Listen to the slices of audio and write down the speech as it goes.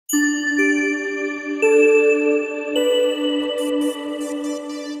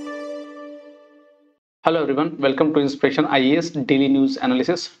Hello everyone, welcome to Inspiration IAS Daily News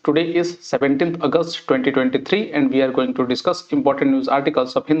Analysis. Today is 17th August 2023 and we are going to discuss important news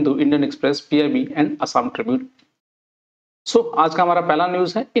articles of Hindu, Indian Express, PIB and Assam Tribune. आज का हमारा पहला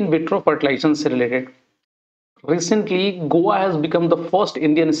news है in vitro fertilisation से related. Recently, Goa has become the first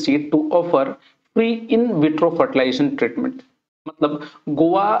Indian state to offer free in vitro fertilization treatment. मतलब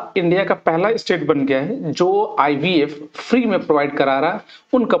Goa India का पहला state बन गया है जो आईवीएफ फ्री में प्रोवाइड करा रहा है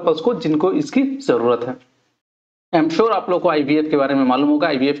उन कपल्स को जिनको इसकी जरूरत है. आई एम श्योर आप लोगों को आईवीएफ के बारे में मालूम होगा.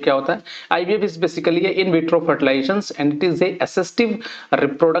 आईवीएफ क्या होता है? IVF is basically in vitro फर्टिलाइजेशंस and it is a assistive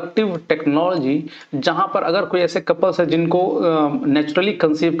reproductive technology जहां पर अगर कोई ऐसे कपल्स है जिनको नेचुरली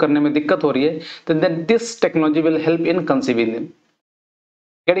कंसीव करने में दिक्कत हो रही है तो then this technology will help in conceiving them.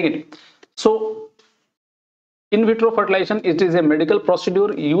 Getting it? So in vitro fertilization, it is a medical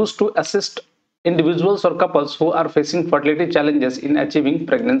procedure used to assist individuals or couples who are facing fertility challenges in achieving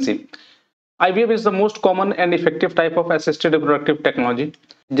pregnancy. IVF is the most common and effective type of assisted reproductive technology,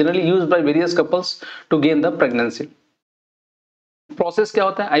 generally used by various couples to gain the pregnancy. Process क्या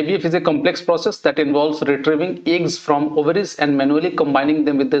होता है? IVF is a complex process that involves retrieving eggs from ovaries and manually combining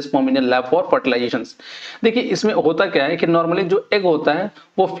them with the sperm in a lab for fertilizations. देखिए इसमें होता क्या है कि normally जो एग होता है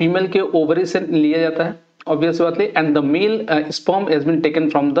वो फीमेल के ओवरी से लिया जाता है obviously, and the male sperm has been taken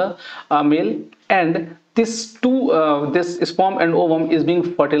from the male, and this sperm and ovum is being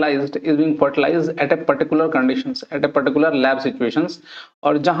fertilized at a particular conditions, at a particular lab situations.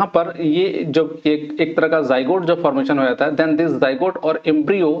 और जहां पर ये जब एक तरह का zygote जब formation हो जाता है, then this zygote or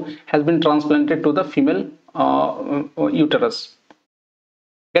embryo has been transplanted to the female uterus.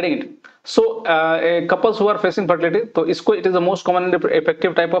 Getting it? So couples who are facing fertility, तो इसको it is the most common and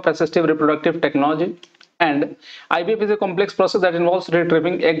effective type of assistive reproductive technology. And IVF is a complex process that involves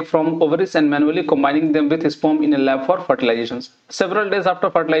retrieving egg from ovaries and manually combining them with sperm in a lab for fertilizations. Several days after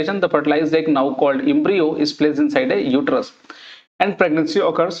fertilization, the fertilized egg, now called embryo, is placed inside a uterus. And pregnancy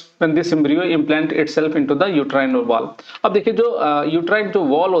occurs when this embryo implant itself into the uterine wall. अब देखिए जो uterine जो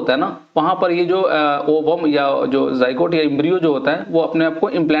wall होता है ना, वहां पर ये जो ovum या जो zygote या embryo जो होता है वो अपने आप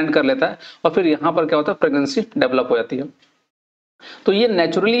को implant कर लेता है और फिर यहाँ पर क्या होता है, pregnancy develop हो जाती है. तो ये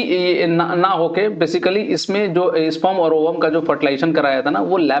नेचुरली ना होके बेसिकली इसमें जो स्पर्म और ओवम का जो फर्टिलाइजेशन कराया था ना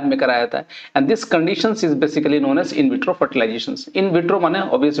वो लैब में कराया था. And this conditions is basically known as in vitro फर्टिलाइजेशंस. In vitro माने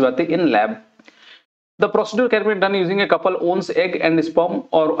ऑब्वियस बात है in lab. The procedure can be done using a couple owns egg and sperm,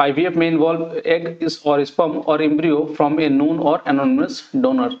 or IVF may involve egg or sperm or embryo from a known or anonymous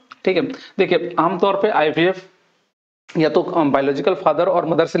donor. ठीक है, देखिए आमतौर पे IVF या तो biological father और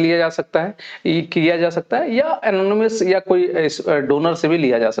mother से लिया जा सकता है, या एनोनिमस या कोई डोनर से भी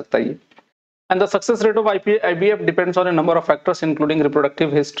लिया जा सकता है. And the success rate of IVF depends on A number of factors including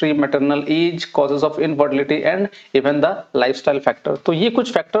reproductive history, maternal as, causes of infertility and even the lifestyle factor. तो ये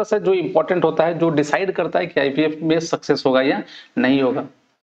कुछ फैक्टर्स है जो इंपॉर्टेंट होता है, जो डिसाइड करता है कि IVF में सक्सेस होगा या नहीं होगा.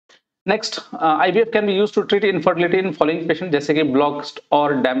 Next, IVF can be used to treat infertility in following patient, जैसे कि ब्लॉक्ड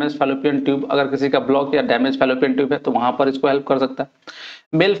और डैमेज फैलोपियन ट्यूब. अगर किसी का ब्लॉक या डैमेज फैलोपियन ट्यूब है तो वहां पर इसको हेल्प कर सकता है.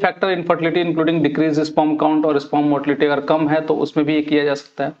 Mail factor infertility including decrease sperm count और स्पर्म मोटिलिटी अगर कम है तो उसमें भी ये किया जा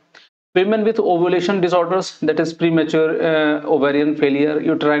सकता है. Women with ovulation disorders, that is premature ovarian failure,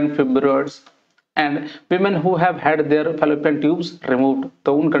 uterine fibroids, and women who have had their fallopian tubes removed,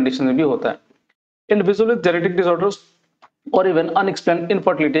 तो उन कंडीशन में भी होता है. Individuals with genetic disorders or even unexplained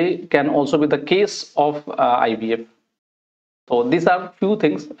infertility can also be the case of IVF. So these are few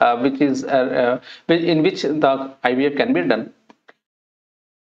things in which the IVF can be done.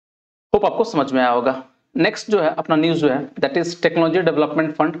 Hope आपको समझ में आया होगा. नेक्स्ट जो है अपना न्यूज जो है that is technology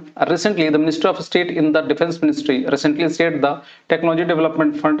development fund. Recently the ministry of state in the defence ministry recently said the technology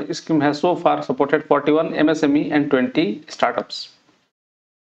development fund scheme has so far supported 41 MSME and 20 startups.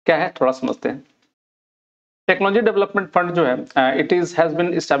 क्या है थोड़ा समझते हैं. टेक्नोलॉजी डेवलपमेंट फंड जो है it is has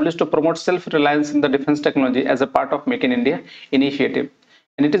been established to promote self reliance in the defence technology as a part of make in India initiative.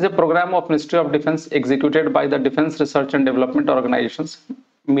 And it is a programme of ministry of defence executed by the defence research and development organisations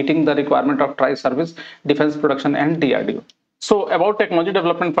meeting the requirement of tri-service defense production and DRDO. So about technology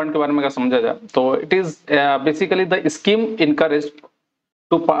development fund के बारे में अगर समझा जाए तो it is basically the scheme encouraged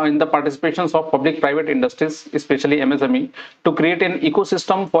to in the participations of public private industries, especially MSME, to create an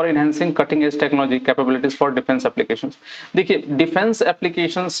ecosystem for enhancing cutting edge technology capabilities for defense applications. देखिए defense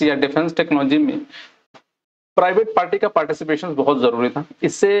applications या defense technology में private party का participation बहुत जरूरी था.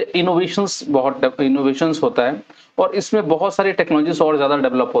 इससे innovations होता है और इसमें बहुत सारी टेक्नोलॉजीज और ज्यादा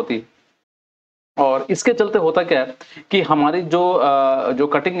डेवलप होती है. और इसके चलते होता क्या है कि हमारी जो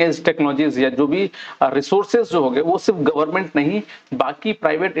कटिंग एज टेक्नोलॉजीज या जो भी रिसोर्सेज जो हो गए वो सिर्फ गवर्नमेंट नहीं, बाकी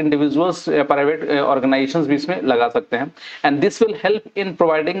प्राइवेट इंडिविजुअल्स या प्राइवेट ऑर्गेनाइजेशंस भी इसमें लगा सकते हैं। And this will help in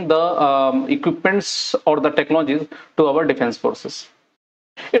providing the equipments और the technologies to our defence forces.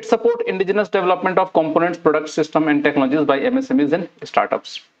 It support indigenous development of components, product system and technologies by MSMEs and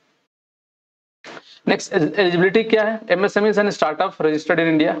startups. Next eligibility क्या है? MSMEs and startup registered in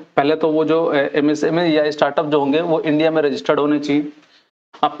India. पहले तो वो जो MSME या startup जो होंगे वो इंडिया में रजिस्टर्ड होने चाहिए.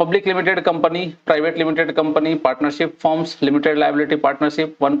 Public limited company, private limited company, partnership forms, limited liability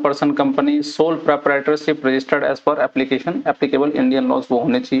partnership, one person company, sole proprietorship registered as per application, applicable Indian laws वो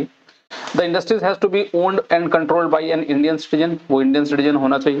होने चाहिए. The industries has to be owned and controlled by an Indian citizen, वो Indian citizen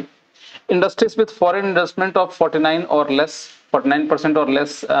होना चाहिए. Industries with foreign investment of 49% और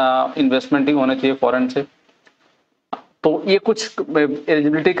less investment ही होने चाहिए foreign से. तो ये कुछ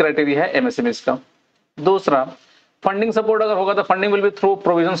एलिजिबिलिटी क्राइटेरिया है एमएसएमईज का. दूसरा, फंडिंग सपोर्ट अगर होगा तो funding will be through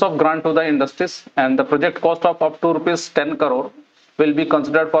provisions of grant to the industries and the project cost of up to ₹10 crore will be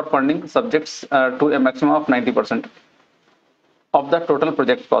considered for funding subjects to a maximum of 90% of the total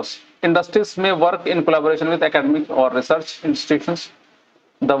project cost. Industries may work in collaboration with academic or research institutions.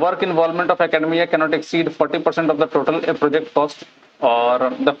 The work involvement of academia cannot exceed 40% of the total project cost, or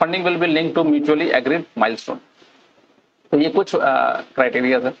the funding will be linked to mutually agreed milestone. तो ये कुछ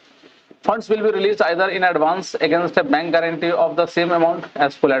criteria है. Funds will be released either in advance against a bank guarantee of the same amount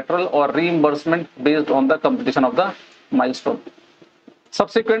as collateral or reimbursement based on the completion of the milestone.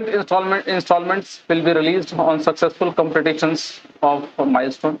 Subsequent installments will be released on successful completions of a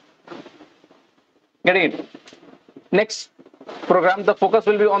milestone. Getting it? Next program, the focus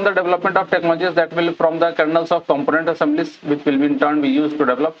will be on the development of technologies that will from the kernels of component assemblies, which will be in turn be used to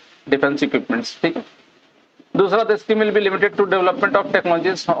develop defense equipments. ठीक है. दूसरा, the scheme will be limited to development of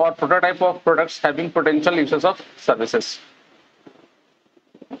technologies or prototype of products having potential uses of services.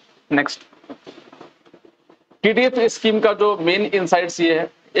 Next, TDF scheme का जो main insights ये है,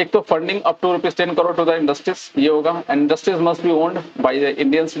 एक तो funding up to ₹10 crore to the industries ये होगा. Industries must be owned by the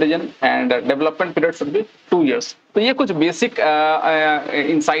Indian citizen and development period should be 2 years. तो ये कुछ बेसिक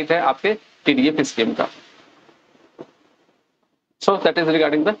इनसाइट है आपके TDF स्कीम का. So that is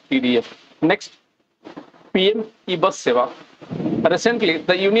regarding the TDF. Next, PM e-bus Seva. Recently,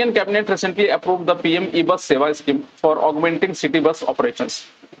 the Union Cabinet recently approved the PM e-bus Seva scheme for augmenting city bus operations.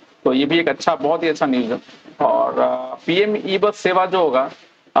 तो ये भी एक अच्छा, बहुत ही अच्छा न्यूज है. और PM e-bus Seva जो होगा,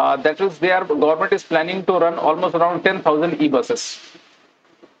 that is their government is planning to run almost around 10,000 e-buses.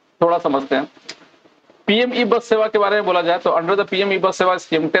 थोड़ा समझते हैं. PM e-bus Seva के बारे में बोला जाए तो under the PM e-bus Seva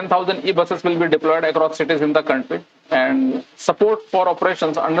scheme, 10,000 e-buses will be deployed across cities in the country. And support for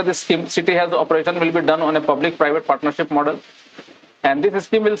operations under this scheme, city has operation will be done on a public-private partnership model. And this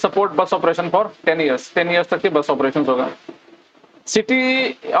scheme will support bus operation for 10 years. 10 years तक की bus operations होगा. City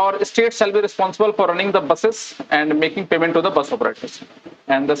or state shall be responsible for running the buses and making payment to the bus operators.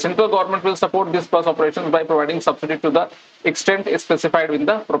 And the central government will support these bus operations by providing subsidy to the extent specified in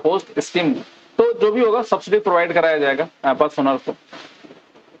the proposed scheme. तो जो भी होगा subsidy provide कराया जाएगा बस owners को.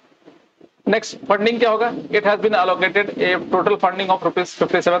 Next, funding क्या होगा? It has been allocated A total funding of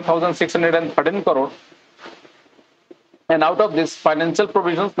 ₹57,613 crore. And out of this financial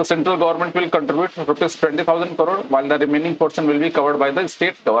provisions, the central government will contribute ₹20,000 crore, while the remaining portion will be covered by the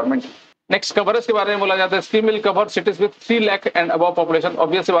state government. Next, coverage के बारे में बोला जाता है. Scheme will cover cities with 3 lakh and above population.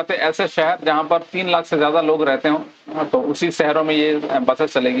 Obvious सी बात है, ऐसे शहर जहां पर 3 लाख से ज्यादा लोग रहते हो तो उसी शहरों में ये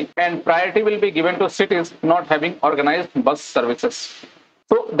बसेस चलेगी. And priority will be given two cities not having organised bus services.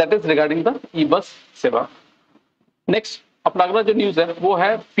 So that is regarding the e-bus सेवा. नेक्स्ट, अपना अगला जो न्यूज है वो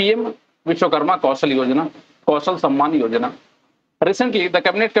है PM Vishwakarma Kaushal Yojana, Kaushal Samman Yojana. Recently, the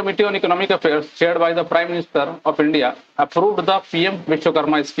Cabinet Committee on Economic Affairs, chaired by the Prime Minister of India, approved the PM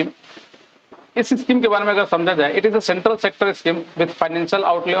Vishwakarma scheme. इस scheme के बारे में अगर समझा जाए, it is a central sector scheme with financial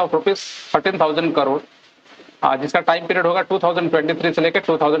outlay of ₹13,000 crore, जिसका time period होगा 2023 से लेकर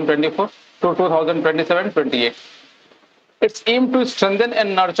 2024 to 2027-28. It's aimed to strengthen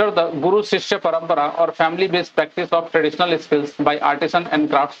and nurture the Guru Shishya Parampara or family-based practice of traditional skills by artisan and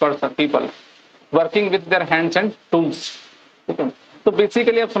craftsperson people working with their hands and tools. तो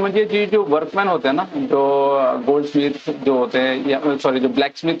basically आप समझिए जी, जो workman होते हैं ना, जो गोल्ड स्मिथ जो होते हैं या सॉरी जो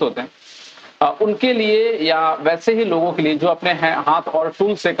ब्लैक स्मिथ होते हैं, उनके लिए या वैसे ही लोगों के लिए जो अपने हाथ और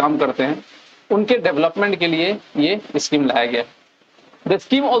टूल से काम करते हैं, उनके डेवलपमेंट के लिए ये स्कीम लाया गया. The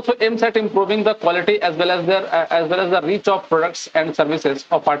scheme also aims at improving the quality as well as the reach of products and services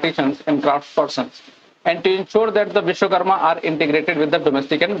of artisans and craftspersons, and to ensure that the Vishwakarma are integrated with the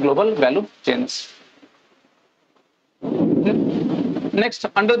domestic and global value chains. Next,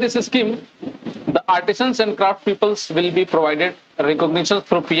 under this scheme, artisans and craft peoples will be provided recognition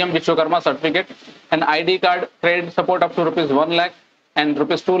through PM Vishwakarma certificate and ID card, trade support up to ₹1 lakh and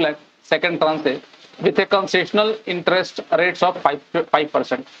 ₹2 lakh second tranche with a concessional interest rates of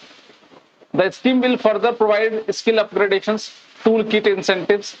 5%. The scheme will further provide skill upgradations, toolkit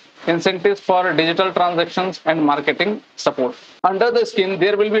incentives for digital transactions and marketing support. Under the scheme,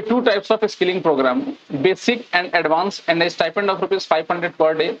 there will be two types of skilling program, basic and advanced, and a stipend of ₹500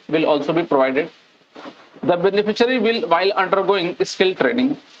 per day will also be provided. The beneficiary will while undergoing skill training.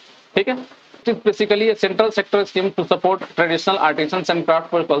 Okay? It is basically a central sector scheme to support traditional artisans and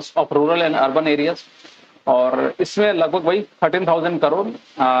craft workers of rural and urban areas. और इसमें लगभग वही 13,000 crore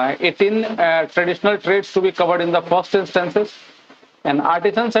 18 traditional trades to be covered in the first instances and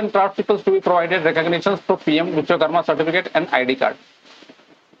artisans and craft people to be provided recognitions through PM Vishwakarma certificate and ID card.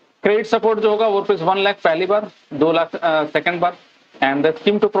 Credit support जो होगा वो ₹1 lakh पहली बार, 2 lakh second bar, and the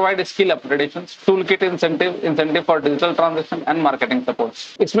scheme to provide skill upgradations, toolkit incentive for digital transaction and marketing support.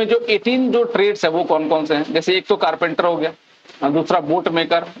 इसमें जो 18 जो trades है वो कौन-कौन से हैं? जैसे एक तो कारपेंटर हो गया, दूसरा boat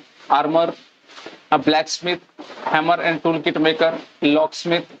maker, armour, a blacksmith, hammer and toolkit maker,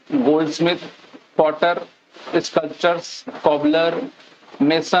 locksmith, goldsmith, potter, sculptors, cobbler,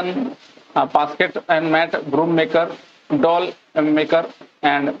 mason, basket and mat, broom maker, doll maker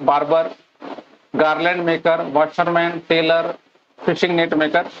and barber, garland maker, washerman, tailor, fishing net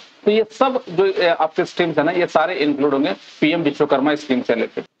maker. तो ये सब जो आपके schemes है ना ये सारे include होंगे पीएम विश्वकर्मा स्कीम से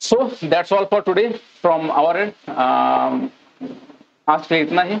related. So that's all for today from our and. आज के लिए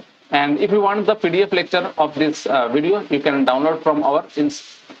इतना ही. And if you want the PDF lecture of this video, you can download from our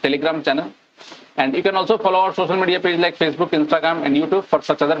Telegram channel. And you can also follow our social media page like Facebook, Instagram, and YouTube for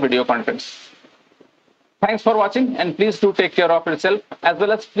such other video contents. Thanks for watching, and please do take care of yourself, as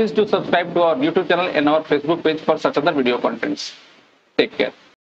well as please do subscribe to our YouTube channel and our Facebook page for such other video contents. Take care.